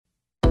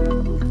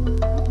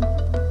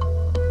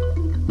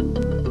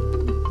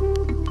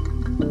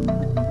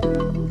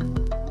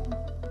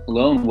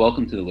Hello and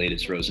welcome to the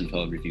latest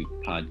Rosenfeld Review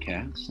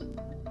podcast.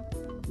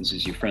 This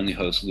is your friendly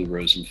host, Lou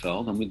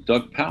Rosenfeld. I'm with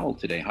Doug Powell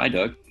today. Hi,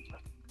 Doug.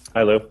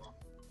 Hi, Lou.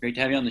 Great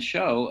to have you on the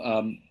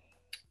show.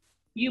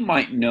 You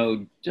might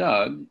know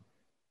Doug.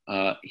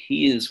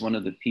 He is one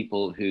of the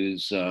people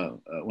who's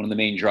one of the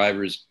main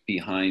drivers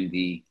behind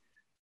the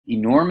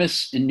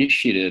enormous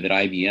initiative at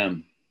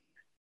IBM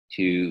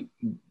to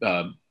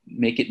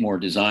make it more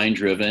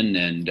design-driven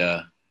and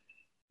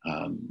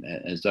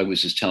as Doug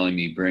was just telling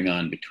me, bring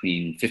on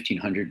between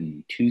 1,500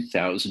 and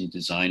 2,000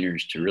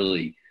 designers to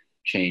really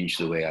change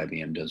the way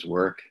IBM does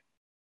work.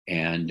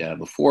 And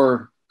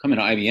before coming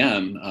to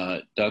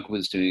IBM, Doug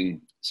was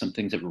doing some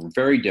things that were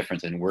very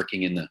different than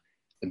working in the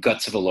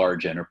guts of a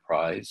large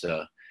enterprise.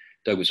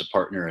 Doug was a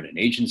partner at an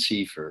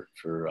agency for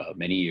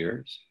many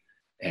years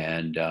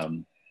and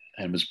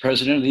was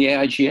president of the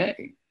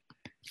AIGA.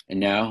 And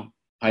now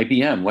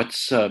IBM.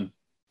 What's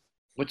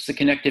the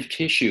connective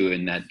tissue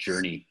in that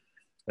journey?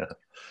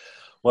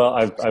 Well,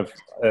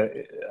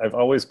 I've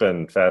always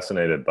been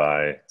fascinated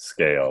by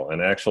scale,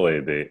 and actually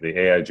the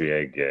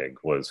AIGA gig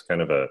was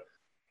kind of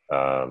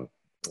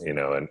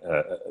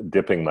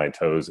dipping my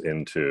toes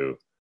into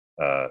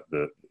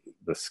the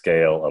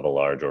scale of a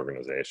large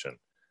organization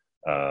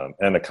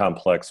and a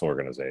complex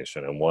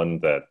organization, and one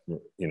that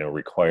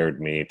required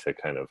me to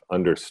kind of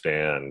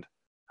understand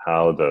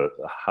how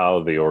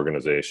the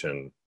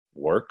organization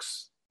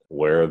works,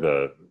 where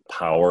the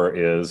power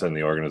is in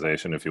the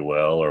organization, if you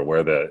will, or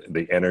where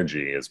the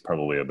energy is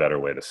probably a better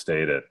way to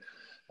state it,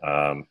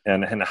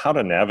 and how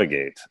to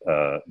navigate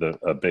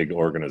a big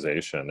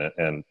organization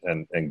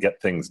and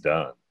get things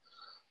done.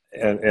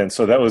 And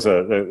so that was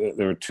there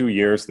were 2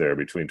 years there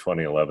between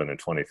 2011 and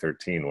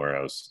 2013 where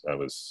I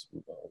was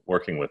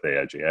working with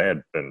AIGA. I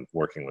had been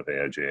working with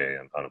AIGA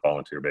on a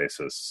volunteer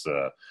basis,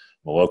 on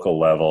a local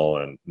level,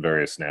 and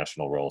various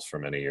national roles for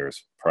many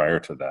years prior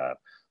to that.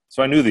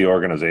 So I knew the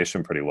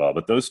organization pretty well,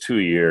 but those 2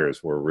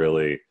 years were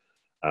really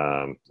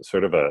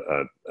sort of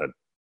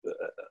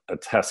a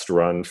test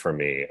run for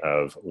me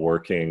of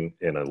working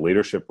in a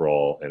leadership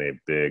role in a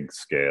big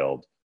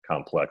scaled,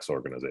 complex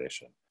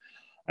organization.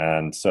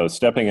 And so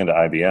stepping into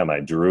IBM, I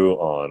drew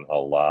on a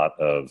lot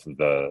of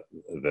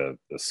the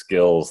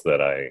skills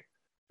that I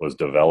was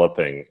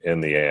developing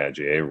in the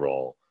AIGA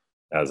role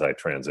as I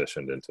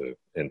transitioned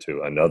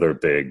into another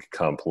big,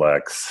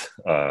 complex,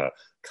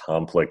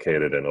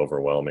 complicated and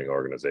overwhelming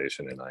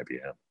organization in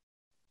IBM.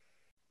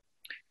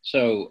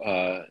 So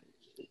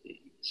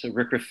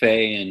Rick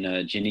Raffay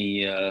and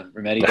Ginny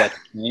Rometty got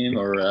the name,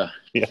 or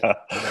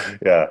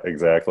yeah,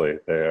 exactly.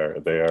 They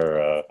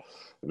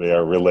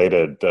are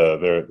related.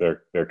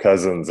 They're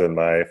cousins in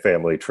my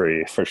family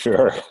tree for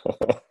sure.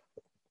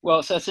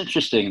 Well, so that's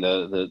interesting,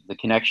 the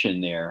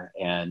connection there,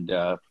 and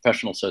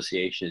professional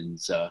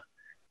associations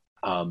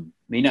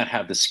may not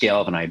have the scale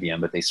of an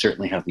IBM, but they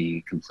certainly have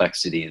the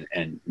complexity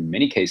and in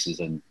many cases,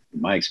 and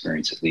in my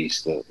experience at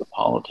least, the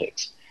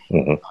politics.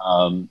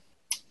 Mm-hmm.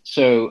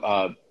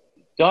 So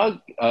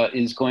Doug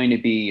is going to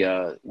be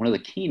one of the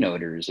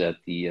keynoters at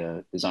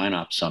the Design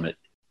Ops Summit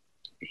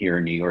here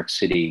in New York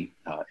City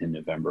in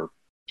November.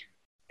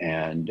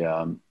 And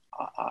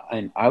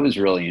I was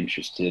really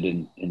interested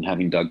in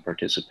having Doug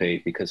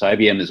participate because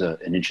IBM is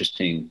an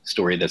interesting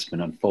story that's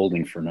been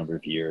unfolding for a number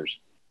of years.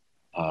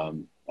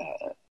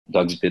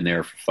 Doug's been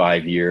there for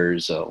 5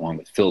 years, along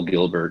with Phil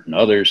Gilbert and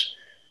others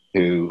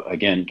who,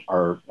 again,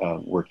 are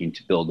working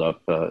to build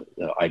up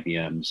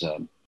IBM's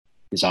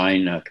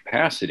design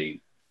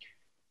capacity.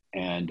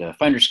 And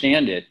if I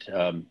understand it,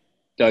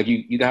 Doug,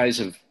 you guys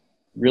have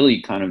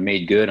really kind of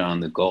made good on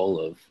the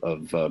goal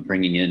of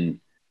bringing in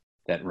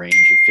that range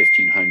of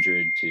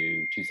 1,500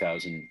 to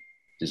 2,000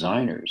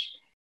 designers.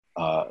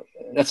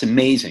 That's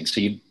amazing.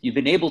 So you've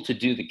been able to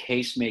do the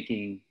case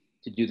making,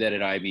 to do that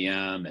at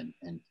IBM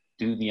and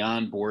do the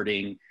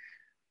onboarding,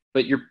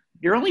 but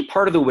you're only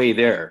part of the way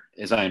there,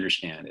 as I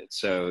understand it.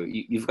 So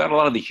you've got a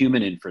lot of the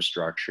human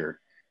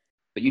infrastructure,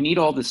 but you need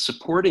all the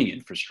supporting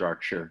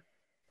infrastructure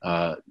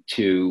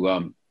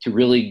to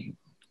really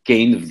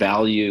gain the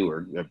value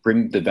or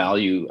bring the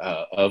value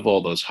of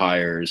all those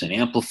hires and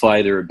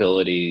amplify their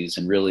abilities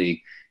and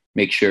really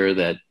make sure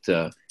that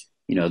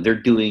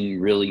they're doing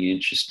really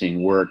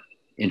interesting work,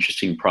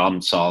 interesting problem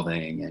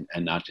solving,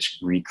 and not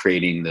just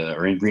reinventing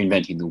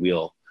the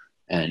wheel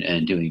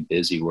and doing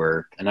busy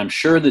work. And I'm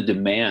sure the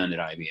demand at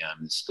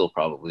IBM is still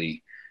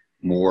probably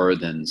more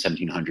than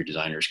 1,700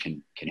 designers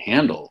can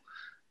handle.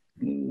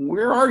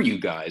 Where are you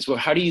guys? Well,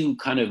 how do you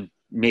kind of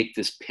make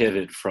this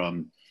pivot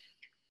from,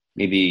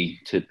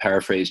 maybe to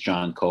paraphrase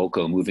John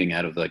Kolko, moving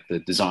out of like the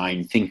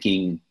design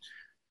thinking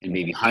and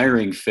maybe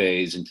hiring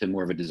phase into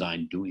more of a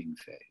design doing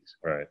phase?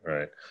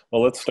 Right.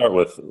 Well, let's start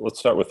with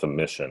the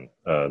mission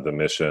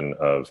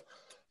of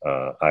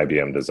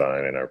IBM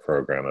Design and our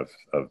program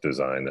of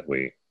design that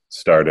we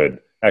started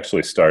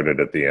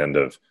at the end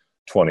of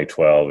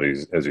 2012.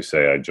 As you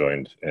say, I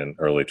joined in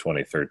early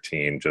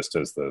 2013, just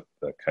as the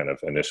kind of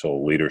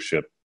initial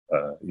leadership.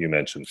 You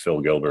mentioned Phil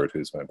Gilbert,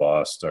 who's my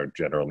boss, our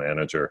general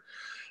manager.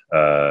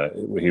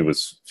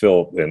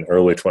 Phil in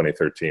early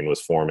 2013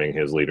 was forming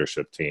his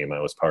leadership team. I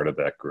was part of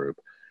that group.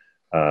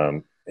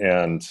 So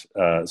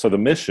the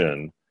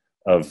mission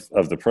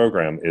of the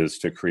program is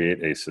to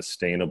create a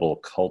sustainable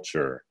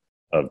culture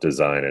of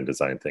design and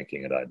design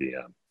thinking at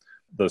IBM.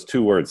 Those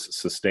two words,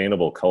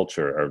 sustainable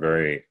culture, are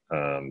very,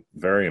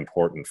 very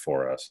important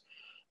for us.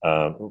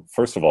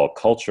 First of all,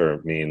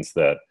 culture means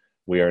that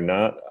we are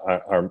not,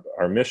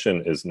 our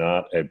mission is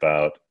not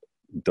about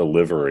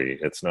delivery.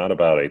 It's not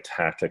about a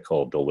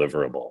tactical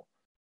deliverable.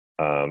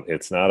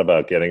 It's not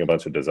about getting a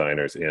bunch of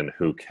designers in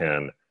who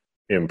can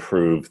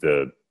improve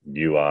the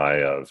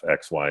UI of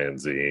X, Y, and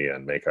Z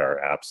and make our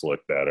apps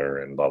look better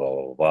and blah,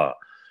 blah, blah,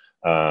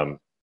 blah.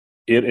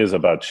 It is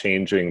about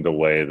changing the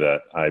way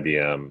that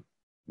IBM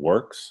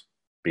works,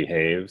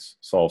 behaves,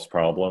 solves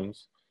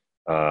problems,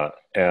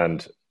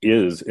 and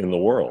is in the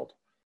world.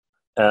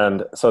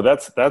 And so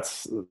that's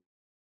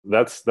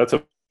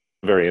a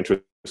very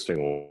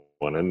interesting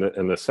one.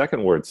 And the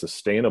second word,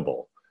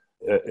 sustainable,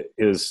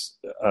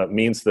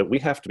 means that we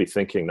have to be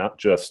thinking not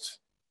just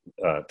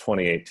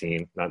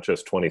 2018, not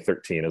just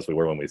 2013 as we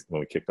were when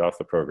we kicked off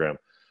the program,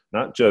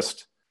 not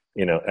just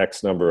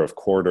X number of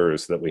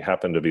quarters that we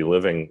happen to be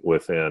living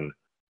within,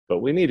 but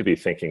we need to be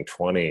thinking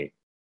 20,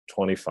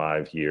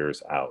 25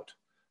 years out.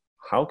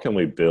 How can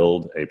we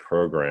build a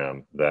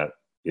program that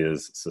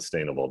is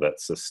sustainable, that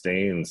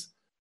sustains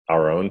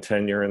our own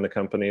tenure in the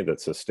company,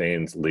 that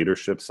sustains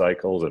leadership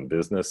cycles and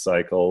business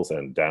cycles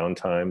and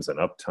downtimes and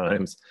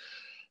uptimes?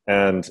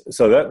 And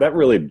so that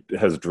really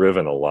has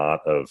driven a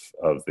lot of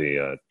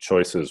the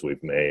choices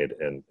we've made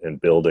in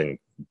building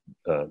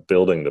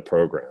the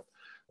program.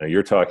 Now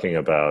you're talking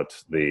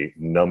about the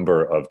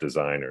number of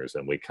designers,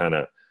 and we kind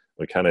of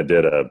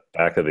did a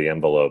back of the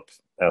envelope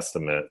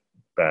estimate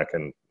back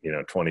in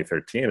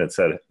 2013. It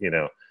said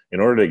in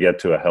order to get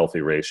to a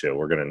healthy ratio,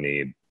 we're going to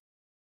need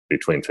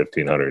between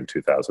 1,500 and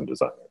 2,000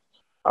 designers.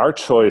 Our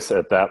choice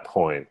at that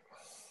point,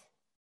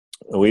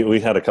 we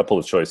had a couple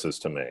of choices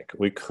to make.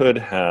 We could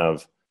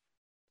have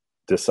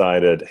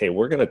decided, hey,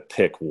 we're going to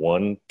pick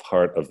one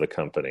part of the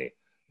company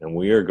and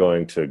we are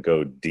going to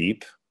go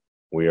deep.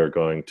 We're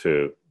going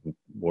to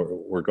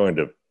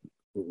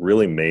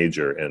really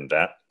major in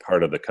that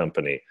part of the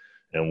company,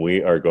 and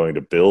we are going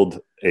to build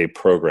a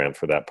program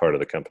for that part of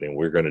the company. And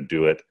we're going to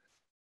do it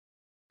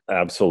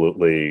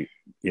absolutely,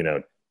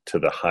 to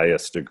the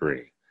highest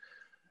degree.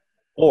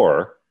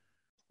 Or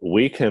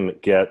we can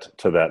get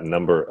to that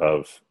number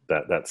of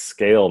that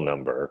scale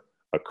number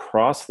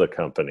across the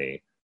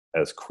company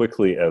as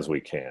quickly as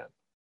we can.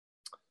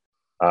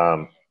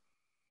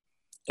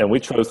 And we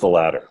chose the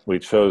latter. We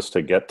chose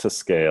to get to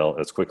scale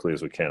as quickly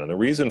as we can. And the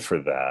reason for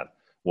that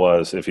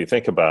was, if you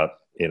think about,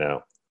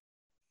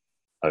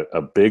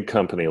 a big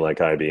company like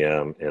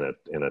IBM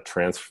in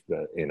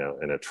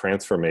a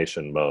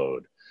transformation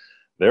mode,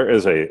 there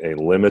is a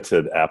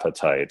limited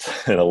appetite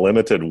and a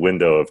limited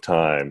window of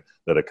time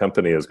that a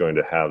company is going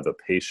to have the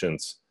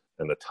patience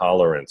and the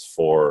tolerance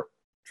for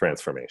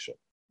transformation.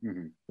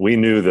 Mm-hmm. We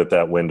knew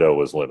that window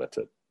was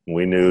limited.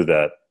 We knew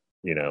that,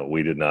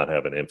 we did not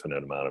have an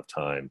infinite amount of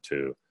time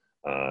to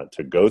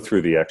go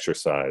through the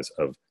exercise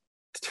of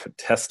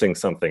testing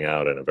something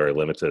out in a very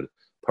limited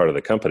part of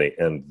the company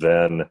and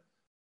then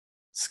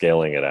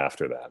scaling it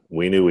after that.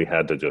 We knew we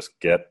had to just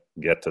get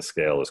to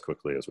scale as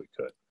quickly as we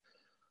could.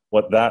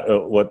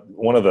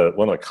 One of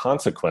the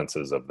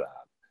consequences of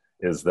that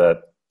is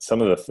that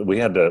we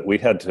had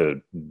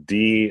to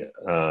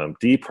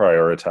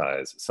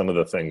deprioritize some of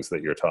the things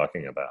that you're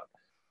talking about.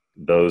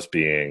 Those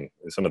being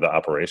some of the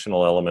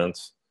operational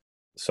elements,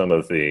 some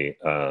of the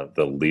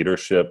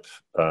leadership,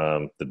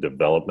 the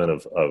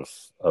development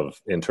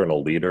of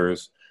internal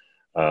leaders,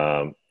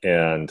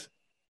 and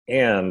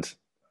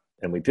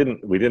we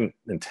didn't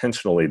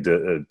intentionally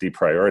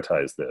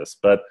deprioritize this,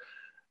 but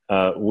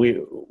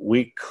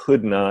we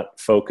could not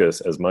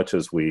focus as much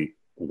as we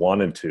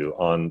wanted to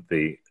on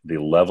the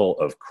level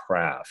of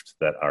craft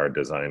that our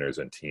designers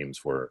and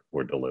teams were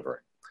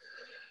delivering.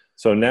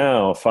 So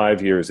now,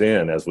 5 years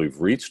in, as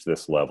we've reached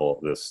this level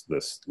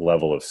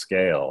of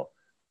scale,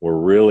 we're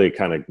really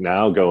kind of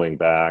now going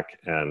back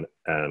and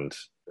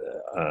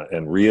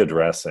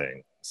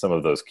readdressing some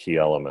of those key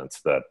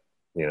elements that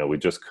we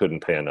just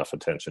couldn't pay enough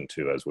attention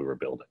to as we were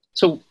building.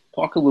 So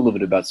talk a little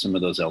bit about some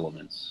of those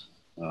elements.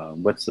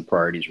 What's the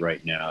priorities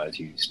right now as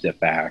you step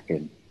back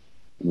and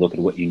look at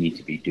what you need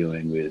to be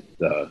doing with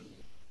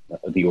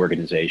the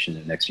organization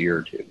in the next year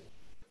or two?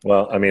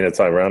 Well, I mean, it's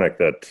ironic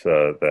that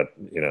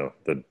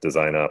the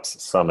Design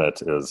Ops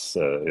Summit is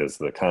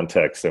the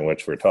context in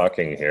which we're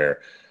talking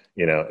here.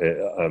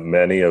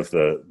 Many of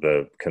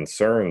the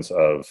concerns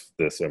of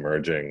this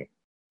emerging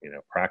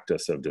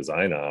practice of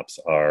design ops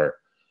are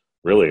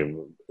really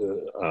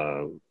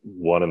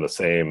one and the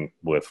same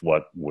with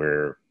what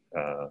we're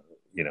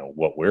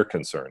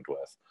concerned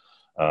with.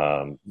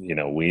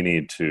 We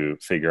need to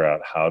figure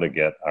out how to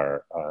get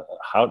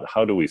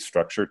how do we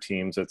structure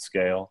teams at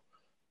scale?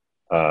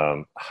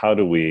 How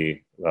do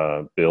we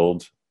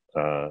build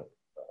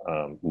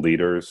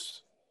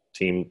leaders,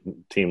 team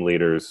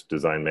leaders,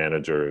 design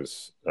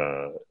managers,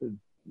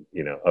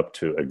 up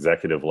to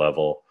executive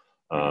level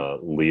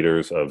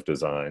leaders of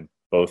design,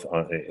 both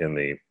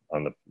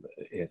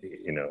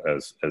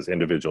as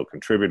individual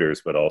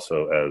contributors, but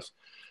also as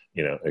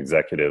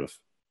executive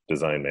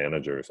design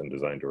managers and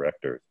design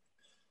directors.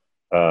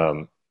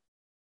 How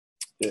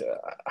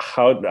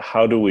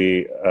do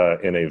we,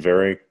 in a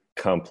very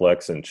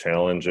complex and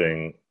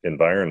challenging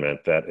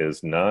environment that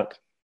is not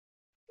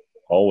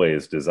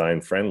always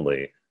design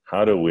friendly,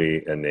 how do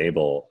we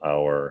enable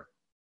our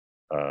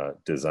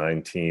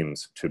design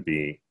teams to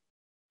be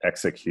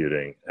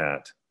executing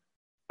at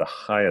the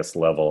highest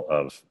level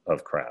of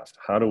craft?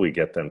 How do we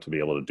get them to be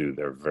able to do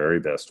their very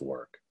best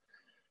work,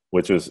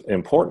 which is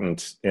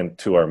important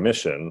to our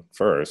mission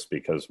first,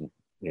 because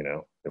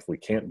if we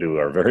can't do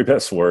our very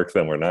best work,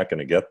 then we're not going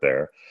to get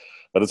there.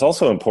 But it's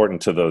also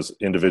important to those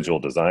individual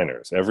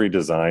designers. Every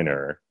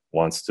designer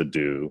wants to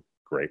do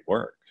great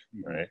work,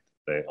 right?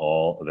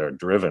 They're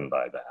driven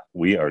by that.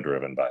 We are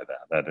driven by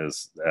that. That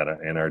is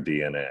in our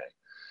DNA.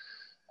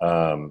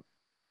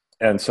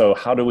 And so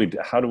how do we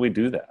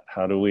do that?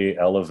 How do we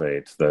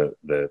elevate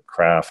the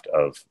craft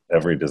of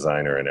every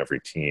designer and every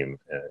team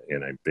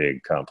in a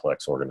big,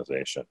 complex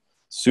organization?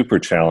 Super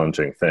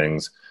challenging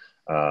things.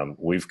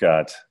 We've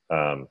got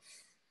a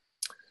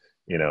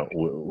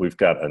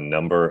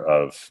number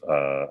of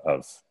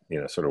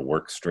sort of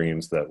work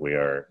streams that we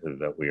are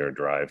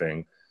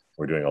driving.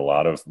 We're doing a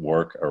lot of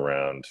work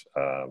around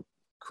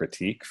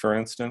critique, for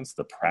instance,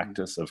 the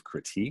practice of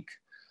critique,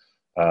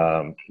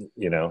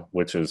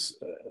 which is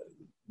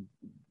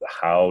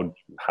how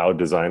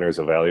designers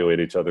evaluate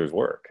each other's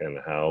work and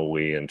how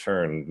we in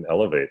turn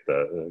elevate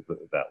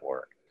that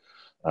work.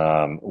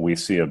 We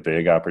see a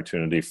big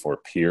opportunity for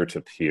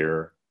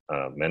peer-to-peer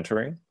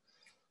mentoring.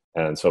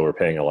 And so we're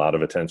paying a lot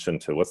of attention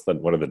to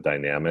what are the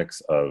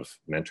dynamics of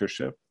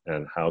mentorship,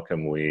 and how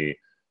can we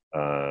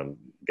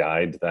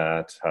guide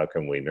that? How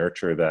can we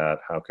nurture that?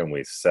 How can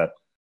we set,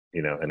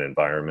 an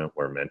environment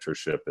where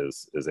mentorship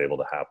is able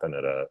to happen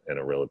in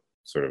a really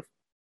sort of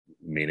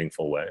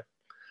meaningful way?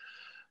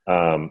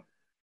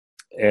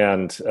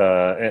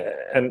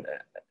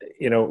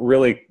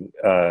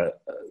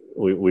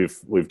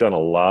 We've done a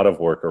lot of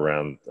work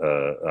around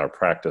our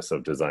practice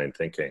of design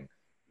thinking.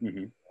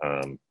 Mm-hmm.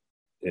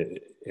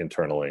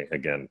 Internally.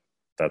 Again,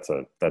 that's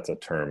a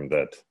term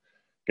that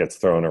gets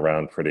thrown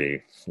around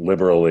pretty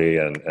liberally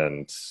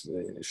and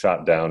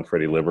shot down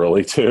pretty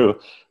liberally too.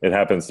 It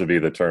happens to be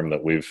the term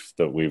that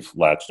we've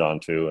latched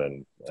onto,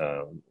 and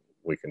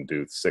we can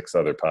do 6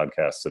 other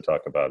podcasts to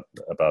talk about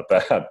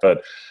that.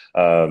 But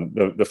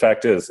the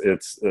fact is,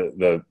 it's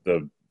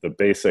the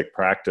basic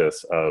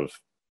practice of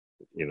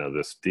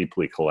this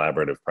deeply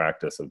collaborative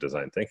practice of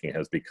design thinking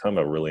has become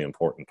a really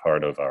important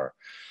part of our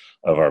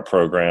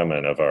program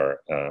and of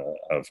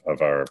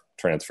our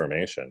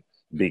transformation,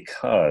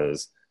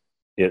 because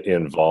it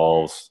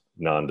involves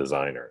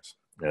non-designers,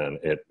 and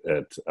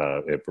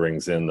it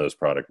brings in those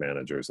product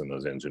managers and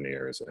those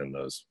engineers and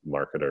those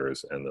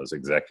marketers and those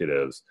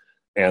executives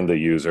and the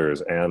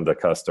users and the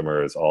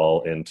customers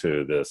all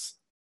into this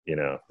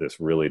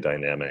really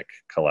dynamic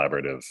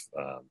collaborative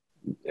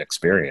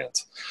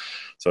experience.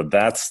 So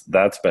that's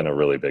been a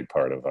really big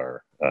part of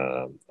our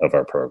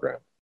program.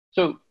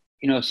 So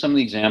some of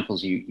the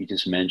examples you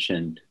just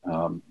mentioned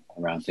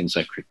around things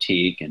like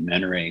critique and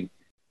mentoring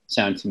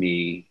sound to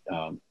me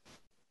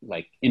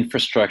like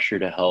infrastructure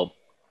to help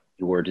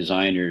your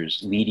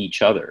designers lead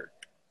each other.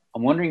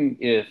 I'm wondering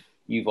if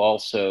you've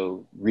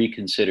also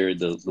reconsidered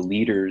the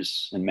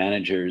leaders and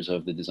managers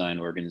of the design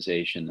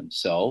organization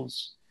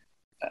themselves.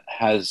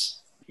 Has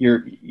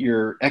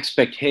your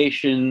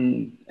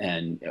expectation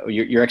and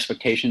your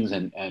expectations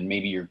and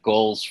maybe your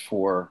goals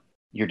for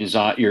your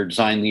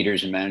design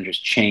leaders and managers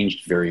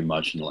changed very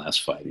much in the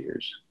last 5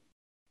 years?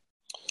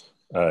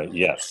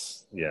 Yes.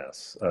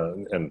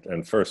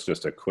 And first,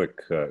 just a quick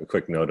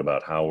note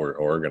about how we're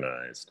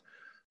organized.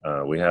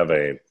 We have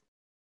a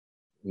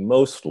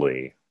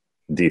mostly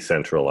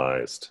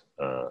decentralized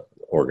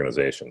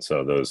organization.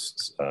 So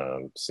those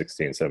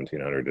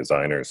 1,700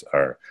 designers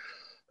are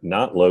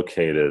not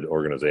located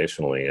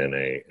organizationally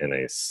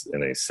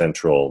in a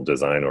central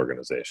design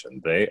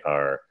organization. They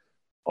are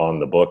on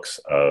the books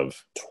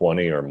of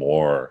 20 or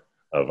more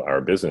of our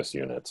business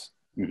units.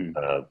 Mm-hmm.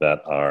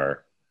 That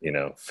are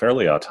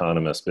fairly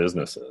autonomous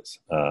businesses.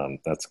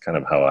 That's kind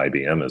of how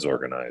IBM is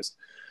organized.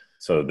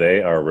 So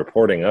they are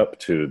reporting up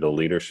to the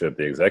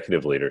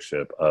executive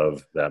leadership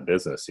of that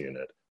business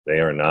unit. They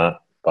are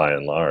not, by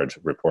and large,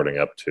 reporting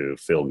up to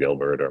Phil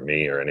Gilbert or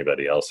me or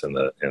anybody else in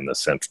the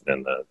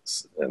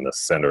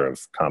center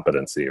of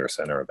competency or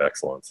center of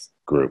excellence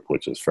group,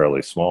 which is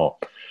fairly small.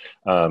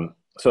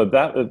 So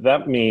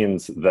that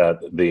means that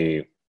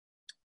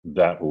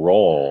that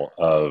role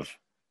of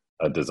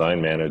a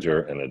design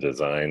manager and a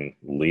design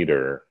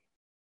leader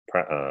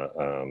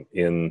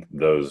in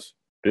those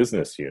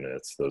business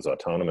units, those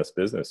autonomous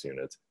business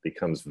units,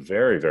 becomes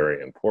very,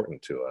 very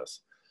important to us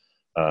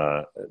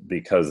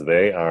because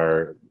they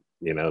are,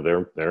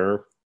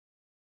 they're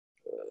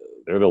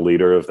the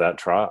leader of that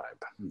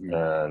tribe.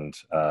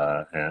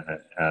 Mm-hmm.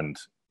 And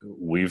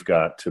we've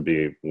got to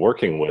be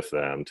working with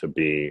them to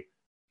be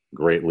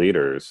great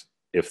leaders.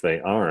 If they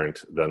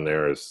aren't, then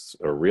there's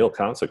a real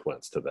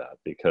consequence to that,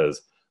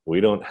 because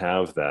we don't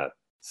have that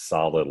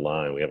solid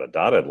line. We have a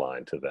dotted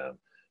line to them,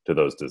 to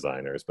those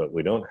designers, but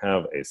we don't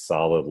have a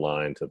solid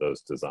line to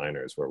those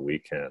designers where we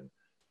can,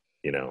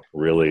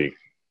 really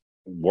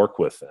work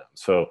with them.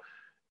 So,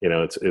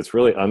 it's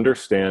really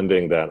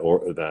understanding that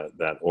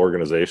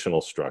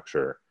organizational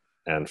structure,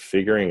 and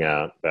figuring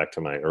out, back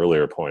to my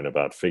earlier point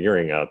about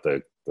figuring out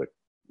the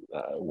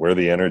where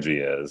the energy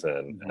is,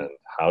 and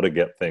how to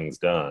get things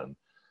done.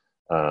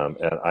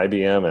 At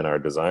IBM and our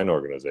design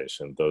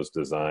organization, those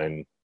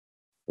design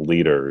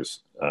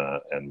leaders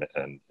and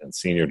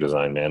senior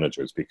design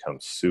managers become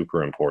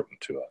super important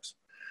to us.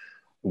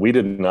 We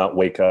did not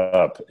wake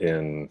up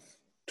in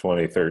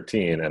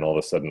 2013 and all of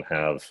a sudden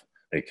have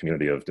a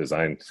community of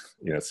design,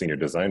 senior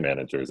design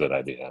managers at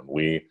IBM.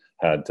 We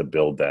had to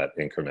build that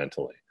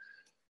incrementally,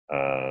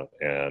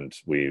 and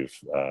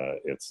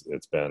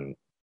it's been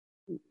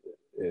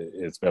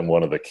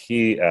one of the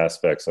key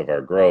aspects of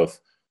our growth.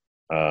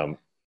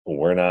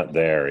 We're not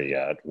there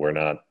yet. We're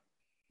not,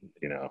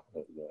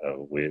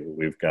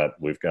 we've got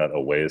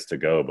a ways to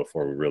go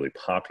before we really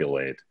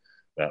populate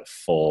that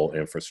full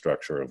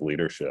infrastructure of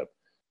leadership.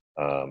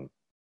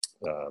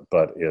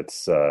 But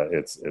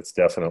it's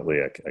definitely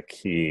a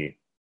key,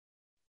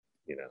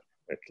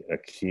 a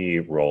key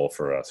role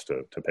for us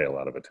to pay a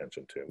lot of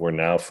attention to. We're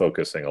now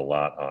focusing a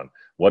lot on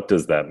what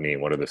does that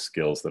mean? What are the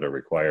skills that are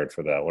required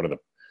for that? What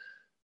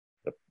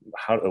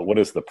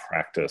is the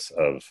practice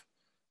of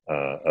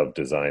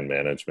design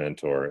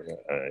management, or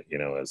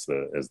as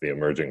the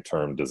emerging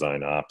term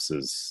design ops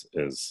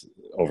is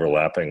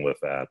overlapping with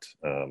that.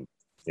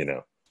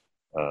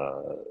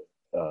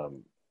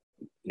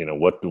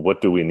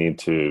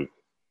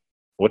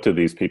 What do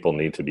these people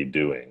need to be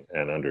doing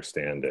and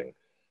understanding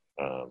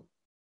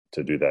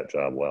to do that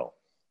job well?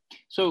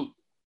 So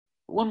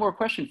one more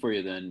question for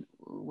you then.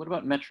 What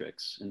about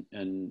metrics,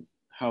 and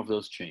how have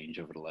those changed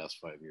over the last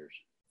 5 years?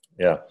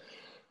 Yeah.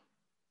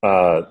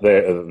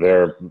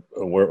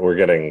 We're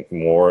getting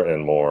more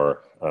and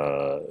more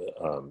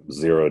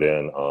zeroed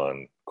in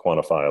on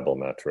quantifiable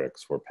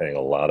metrics. We're paying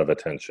a lot of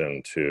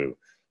attention to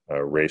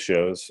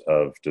ratios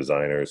of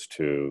designers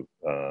to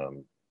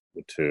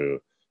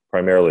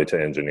primarily to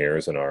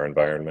engineers in our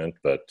environment,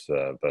 but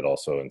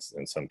also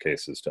in some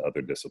cases to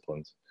other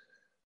disciplines.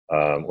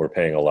 We're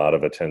paying a lot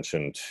of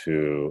attention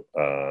to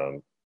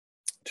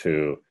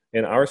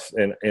in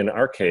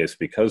our case,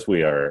 because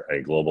we are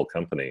a global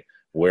company,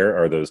 where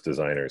are those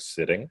designers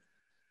sitting?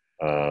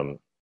 And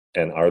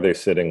are they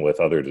sitting with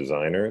other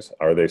designers?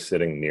 Are they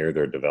sitting near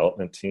their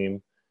development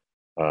team?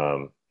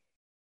 And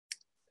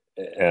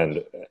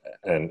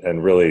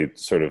really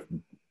sort of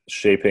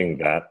shaping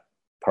that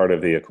part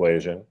of the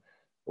equation.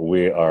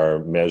 We are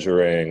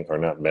measuring, or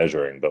not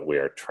measuring, but we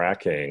are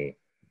tracking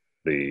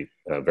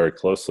very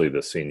closely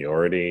the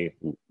seniority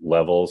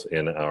levels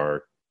in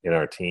our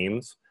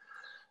teams,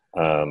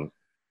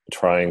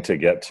 trying to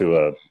get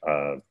to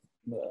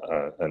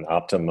an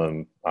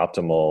optimal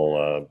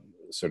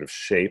sort of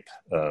shape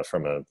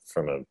from a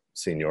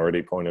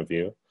seniority point of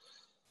view,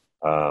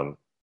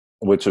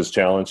 which is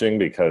challenging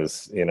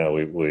because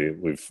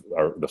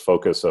the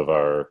focus of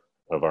our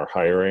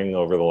hiring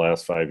over the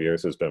last 5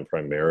 years has been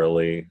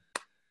primarily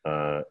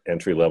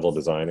entry-level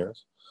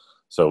designers.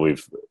 So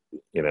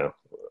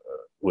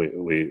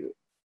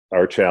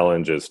our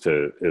challenge is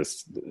to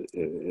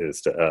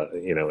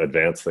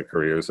advance the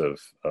careers of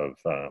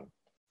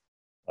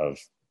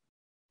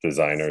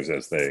designers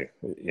as they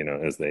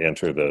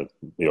enter the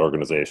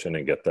organization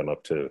and get them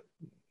up to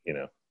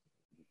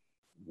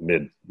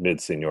mid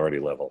seniority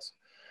levels,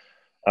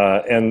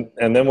 and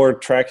then we're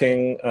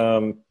tracking.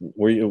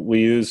 We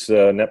use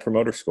Net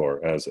Promoter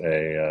Score as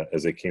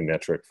a key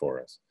metric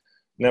for us.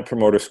 Net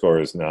Promoter Score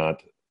is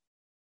not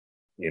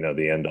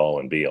the end all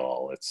and be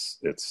all.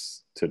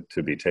 It's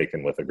to be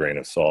taken with a grain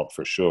of salt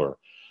for sure.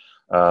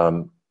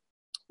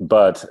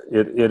 But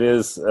it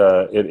is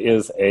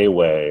a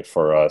way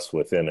for us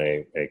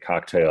within a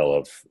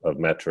cocktail of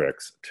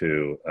metrics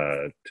to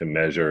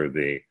measure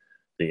the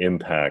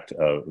impact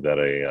that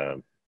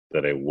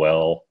a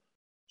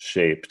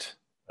well-shaped,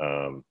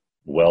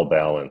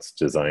 well-balanced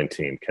design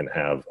team can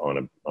have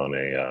on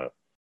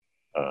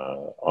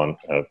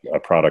a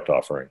product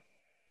offering.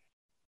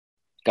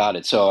 Got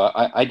it. So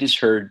I just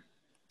heard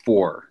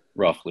 4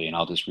 roughly, and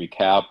I'll just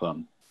recap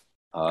them.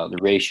 The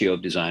ratio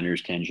of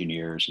designers to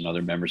engineers and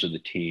other members of the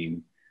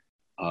team,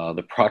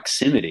 the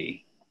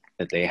proximity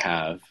that they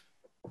have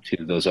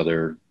to those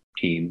other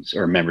teams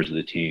or members of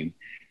the team.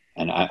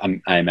 And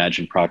I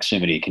imagine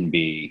proximity can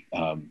be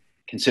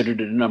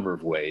considered in a number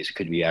of ways. It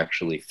could be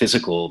actually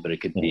physical, but it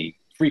could be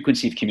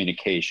frequency of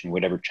communication,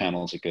 whatever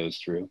channels it goes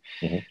through.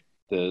 Mm-hmm.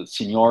 The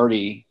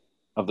seniority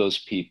of those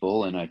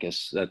people, and I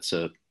guess that's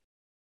a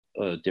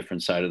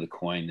different side of the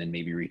coin than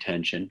maybe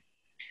retention.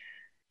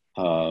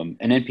 An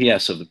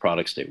NPS of the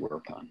products they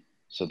work on.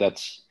 So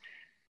that's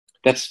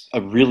a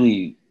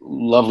really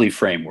lovely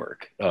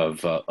framework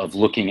of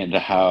looking into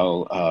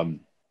how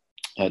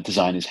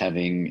design is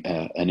having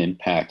an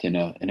impact in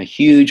a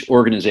huge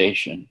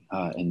organization,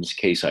 in this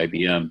case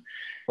IBM.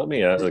 Let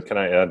me add. Can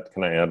I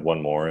add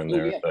one more in Oh,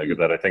 there yeah.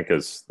 that I think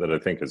is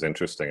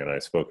interesting? And I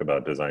spoke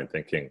about design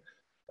thinking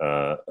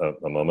a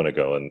moment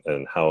ago,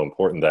 and how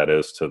important that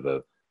is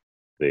to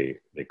the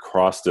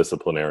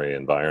cross-disciplinary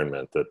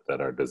environment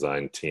that our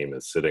design team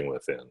is sitting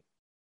within.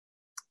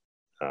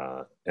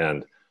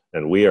 And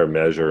we are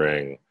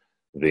measuring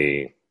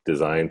the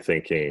design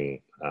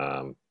thinking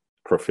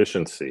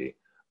proficiency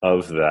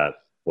of that,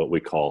 what we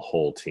call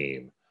whole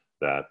team,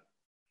 that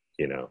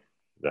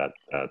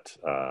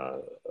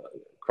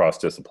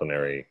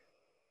cross-disciplinary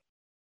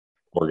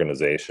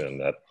organization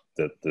that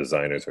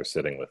designers are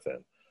sitting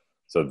within.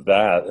 So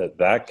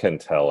that can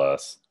tell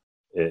us,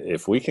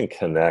 if we can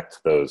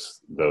connect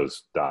those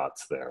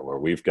dots there, where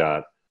we've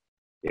got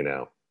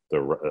the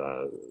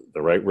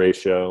right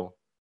ratio,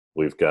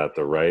 we've got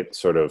the right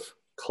sort of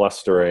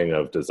clustering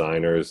of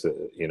designers,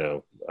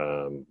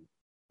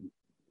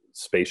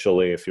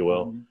 spatially, if you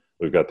will. Mm-hmm.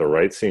 We've got the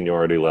right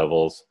seniority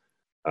levels.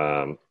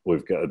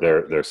 We've got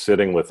they're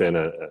sitting within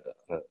a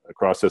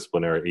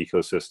cross-disciplinary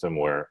ecosystem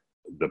where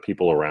the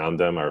people around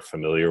them are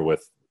familiar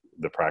with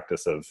the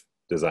practice of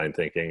design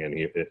thinking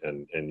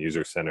and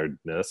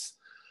user-centeredness.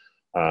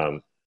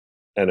 And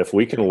if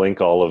we can link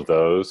all of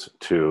those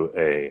to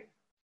a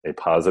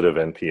positive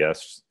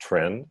NPS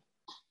trend,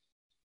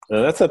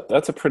 then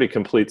that's a pretty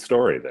complete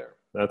story there.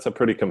 That's a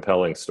pretty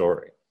compelling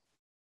story.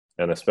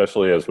 And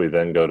especially as we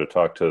then go to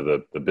talk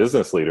to the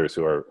business leaders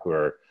who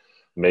are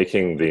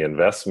making the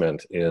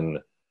investment in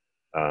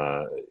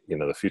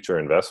the future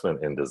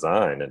investment in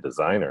design and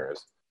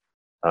designers,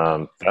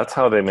 that's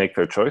how they make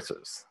their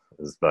choices,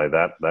 is by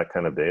that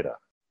kind of data.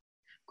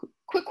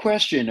 Quick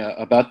question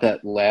about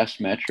that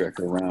last metric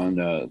around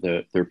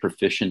their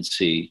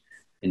proficiency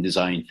in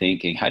design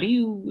thinking. How do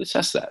you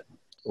assess that?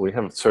 We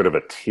have sort of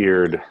a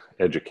tiered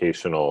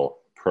educational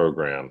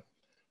program.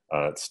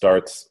 It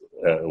starts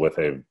with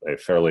a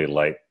fairly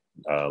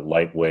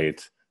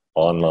lightweight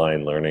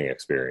online learning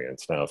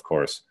experience. Now, of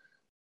course,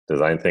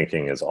 design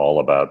thinking is all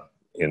about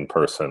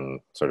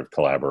in-person sort of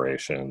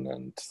collaboration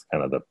and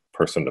kind of the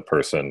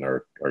person-to-person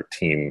or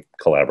team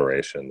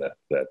collaboration that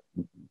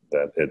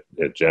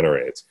it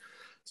generates.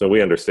 So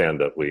we understand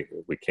that we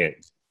can't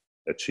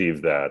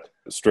achieve that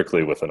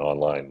strictly with an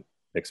online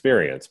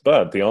experience,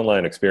 but the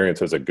online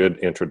experience is a good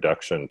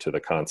introduction to the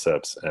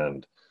concepts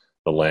and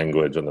the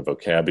language and the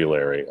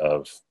vocabulary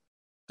of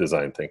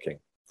design thinking.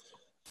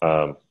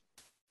 And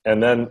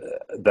then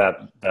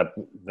that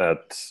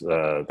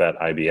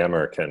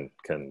IBMer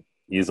can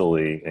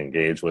easily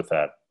engage with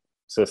that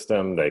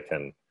system. They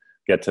can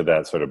get to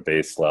that sort of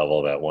base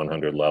level, that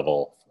 100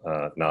 level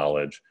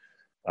knowledge.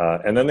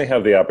 And then they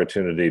have the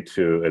opportunity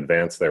to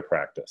advance their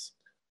practice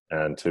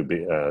and to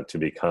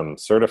become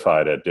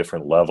certified at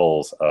different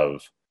levels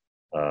of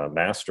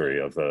mastery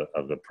of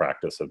the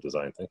practice of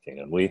design thinking.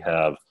 And we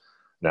have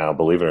now,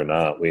 believe it or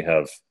not, we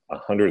have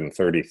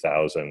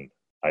 130,000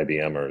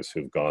 IBMers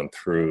who've gone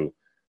through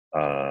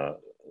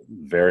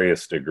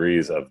various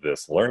degrees of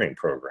this learning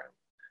program.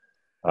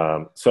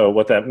 So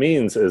what that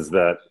means is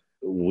that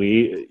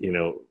we,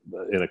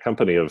 in a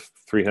company of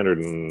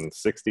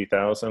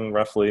 360,000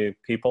 roughly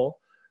people,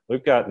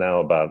 we've got now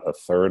about a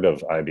third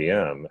of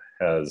IBM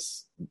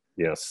has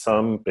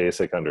some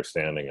basic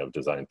understanding of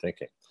design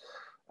thinking.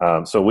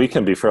 So we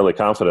can be fairly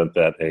confident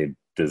that a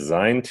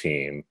design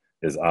team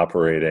is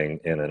operating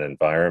in an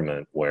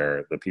environment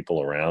where the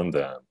people around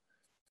them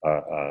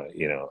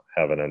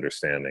have an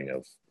understanding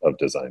of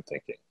design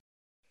thinking.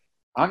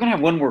 I'm going to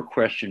have one more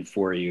question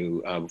for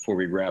you before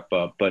we wrap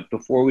up. But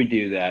before we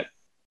do that,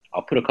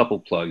 I'll put a couple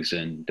plugs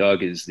in.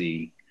 Doug is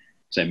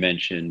as I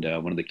mentioned,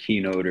 one of the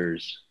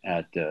keynoters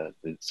at the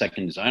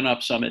second Design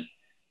Ops Summit,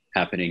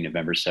 happening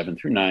November 7th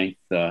through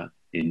 9th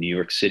in New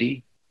York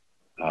City.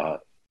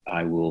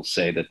 I will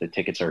say that the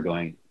tickets are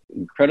going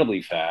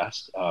incredibly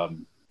fast.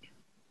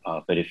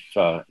 But if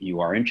you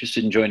are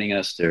interested in joining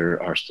us,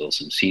 there are still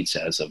some seats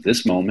as of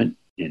this moment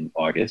in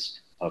August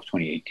of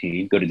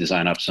 2018. Go to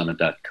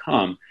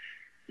designopsummit.com.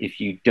 If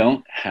you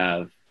don't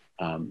have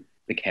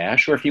the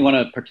cash, or if you want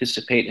to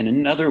participate in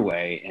another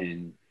way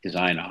in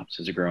design ops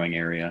as a growing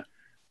area,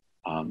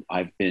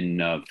 I've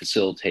been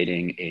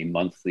facilitating a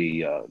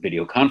monthly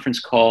video conference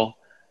call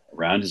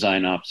around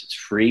design ops. It's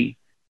free,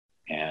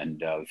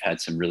 and we've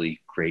had some really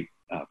great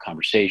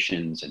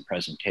conversations and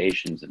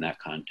presentations in that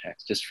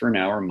context, just for an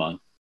hour a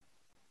month.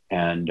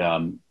 And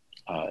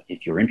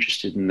if you're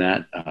interested in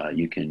that,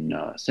 you can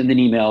send an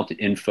email to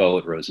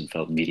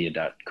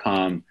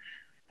info@rosenfeldmedia.com.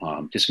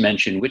 Just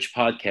mention which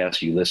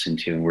podcast you listen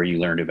to and where you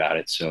learned about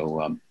it,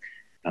 so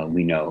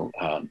we know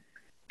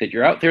that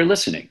you're out there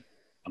listening.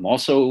 I'm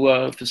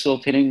also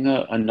facilitating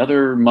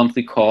another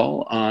monthly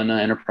call on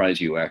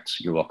enterprise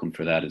UX. You're welcome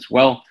for that as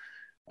well.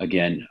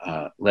 Again,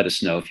 let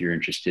us know if you're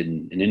interested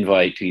in an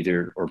invite to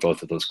either or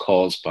both of those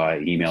calls by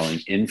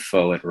emailing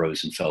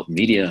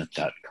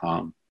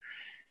info@rosenfeldmedia.com.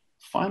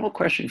 Final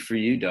question for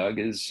you, Doug,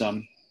 is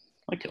I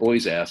like to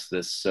always ask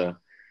this.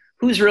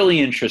 Who's really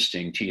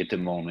interesting to you at the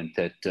moment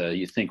that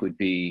you think would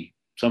be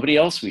somebody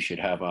else we should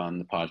have on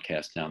the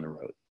podcast down the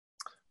road?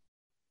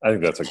 I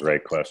think that's a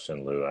great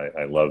question, Lou.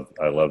 I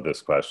love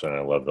this question.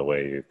 I love the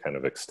way you kind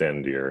of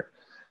extend your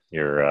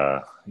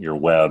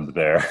web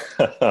there.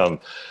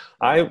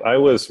 I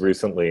was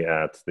recently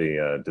at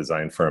the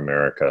Design for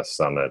America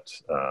Summit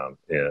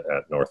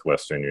at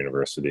Northwestern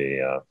University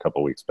a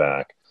couple weeks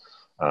back.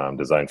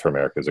 Design for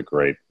America is a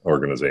great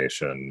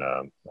organization.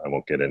 I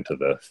won't get into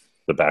the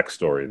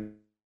backstory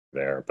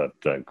there, but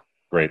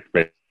great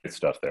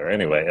stuff there.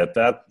 Anyway, at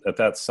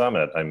that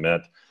summit, I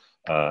met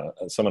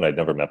someone I'd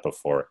never met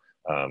before,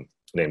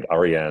 named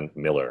Ariane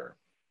Miller,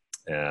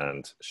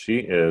 and she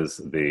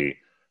is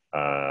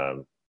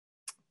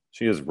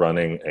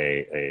running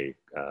a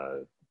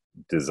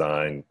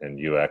design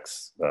and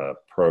UX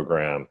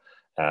program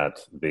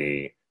at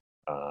the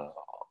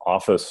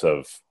Office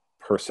of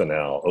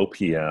Personnel,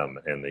 OPM,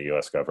 in the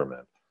U.S.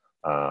 government,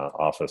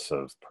 Office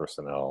of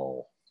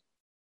Personnel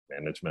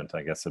Management,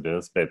 I guess it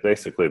is. But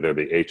basically, they're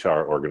the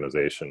HR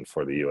organization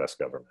for the U.S.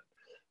 government,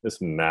 this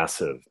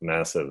massive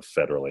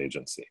federal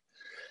agency.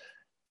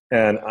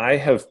 And I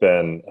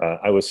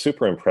was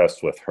super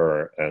impressed with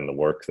her and the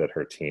work that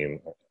her team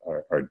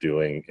are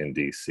doing in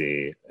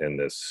DC in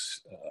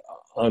this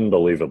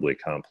unbelievably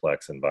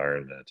complex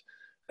environment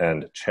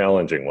and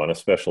challenging one,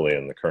 especially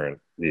in the current,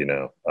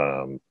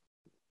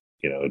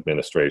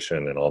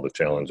 administration and all the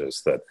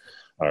challenges that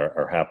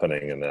are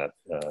happening in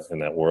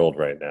that world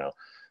right now.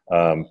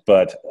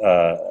 But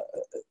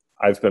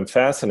I've been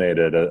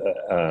fascinated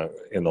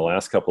in the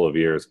last couple of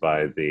years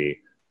by the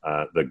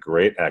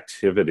great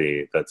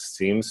activity that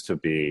seems to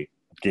be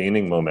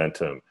gaining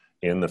momentum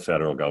in the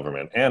federal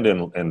government and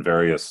in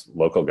various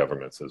local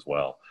governments as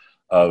well,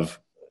 of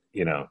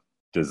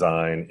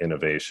design,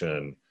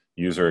 innovation,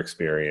 user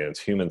experience,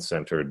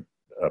 human-centered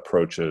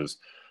approaches,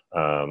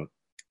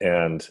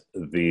 and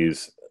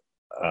these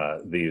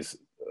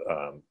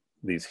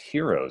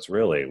heroes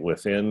really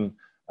within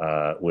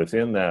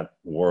that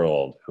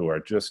world who are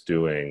just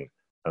doing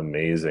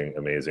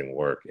amazing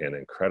work in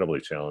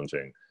incredibly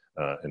challenging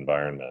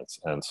environments.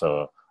 And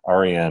so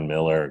Ariane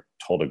Miller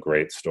told a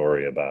great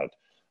story about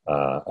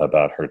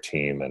her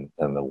team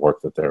and the work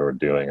that they were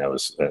doing. I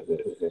was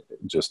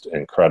just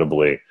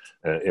incredibly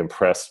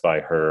impressed by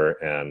her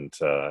and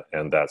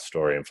that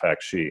story. In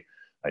fact,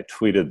 I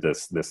tweeted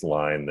this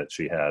line that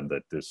she had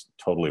that just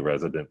totally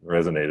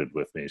resonated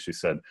with me. She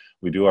said,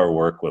 "We do our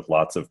work with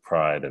lots of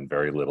pride and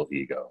very little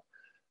ego."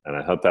 And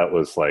I thought that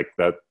was like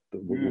that.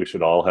 We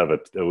should all have a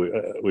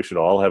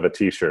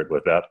T-shirt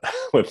with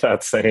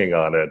that saying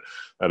on it.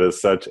 That is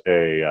such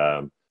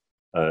an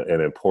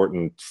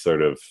important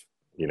sort of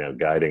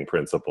guiding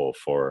principle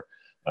for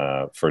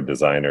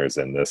designers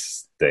in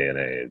this day and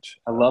age.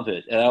 I love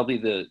it. That'll be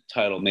the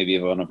title maybe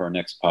of one of our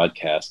next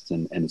podcasts.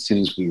 And as soon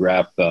as we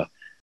wrap,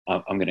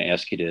 I'm going to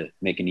ask you to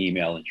make an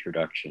email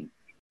introduction.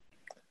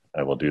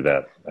 I will do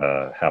that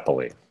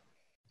happily.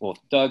 Well,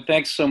 Doug,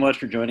 thanks so much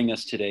for joining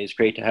us today. It's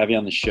great to have you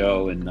on the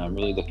show, and I'm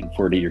really looking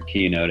forward to your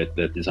keynote at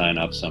the Design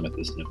Up Summit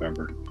this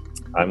November.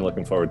 I'm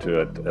looking forward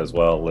to it as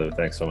well, Lou.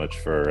 Thanks so much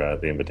for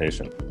the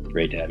invitation.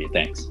 Great to have you.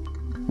 Thanks.